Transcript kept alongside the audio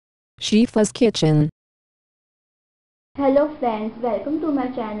Shifa's Kitchen. Hello friends, welcome to my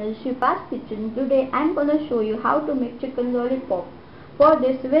channel Shifa's Kitchen. Today I am gonna show you how to make chicken lollipop. For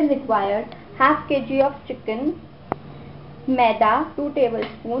this we will require half kg of chicken, maida 2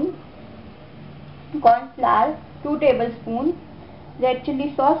 tablespoons, corn flour 2 tablespoons, red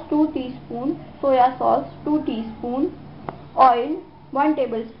chili sauce 2 teaspoons, soya sauce 2 teaspoons, oil 1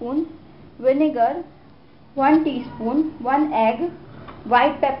 tablespoon, vinegar 1 teaspoon, 1 egg,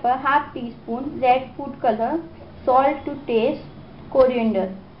 white pepper half teaspoon, red food color, salt to taste,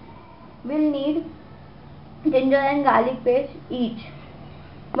 coriander. We'll need ginger and garlic paste each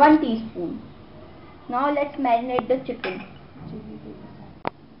 1 teaspoon. Now let's marinate the chicken.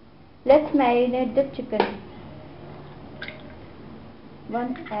 Let's marinate the chicken.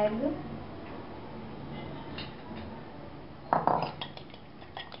 1 egg,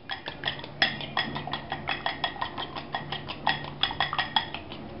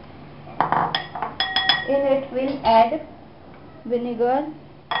 in it we'll add vinegar,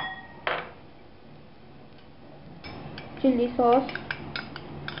 chili sauce,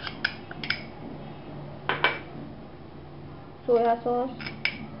 soya sauce,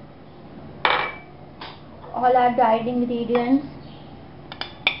 all our dried ingredients,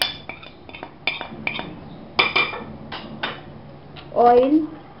 oil,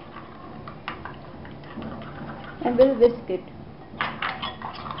 and we'll whisk it.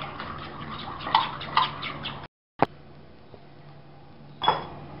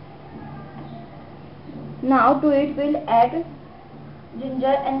 Now to it we'll add ginger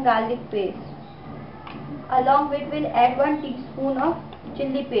and garlic paste. Along with we'll add 1 teaspoon of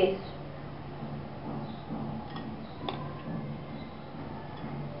chili paste.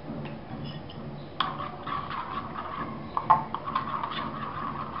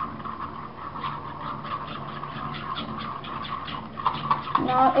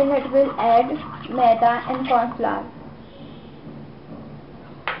 Now in it we'll add maida and corn flour.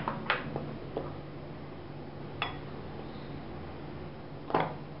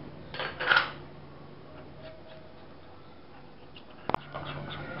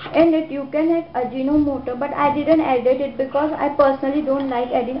 In it you can add Ajinomoto, but I didn't add it because I personally don't like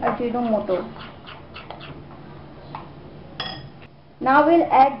adding Ajinomoto. Now we'll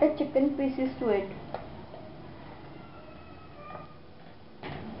add the chicken pieces to it.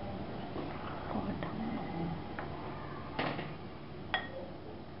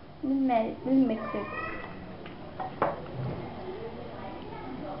 We'll mix it.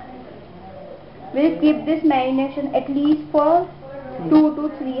 We'll keep this marination at least for 2 to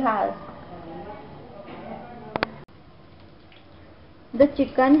 3 hours. The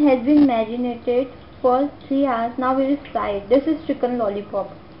chicken has been marinated for 3 hours. Now we will fry it. This is chicken lollipop.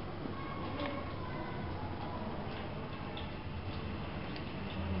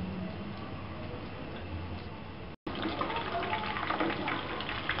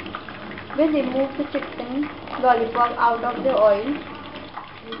 We'll remove the chicken lollipop out of the oil.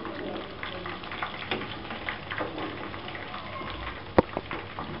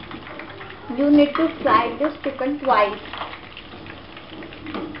 You need to fry this chicken twice.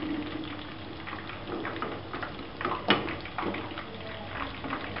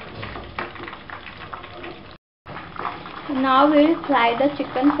 Now we'll fry the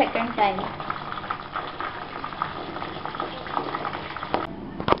chicken second time.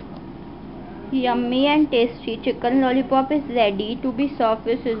 Yummy and tasty chicken lollipop is ready to be served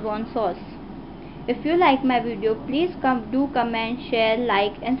with Szechuan sauce. If you like my video, please do comment, share,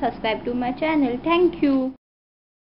 like and subscribe to my channel. Thank you.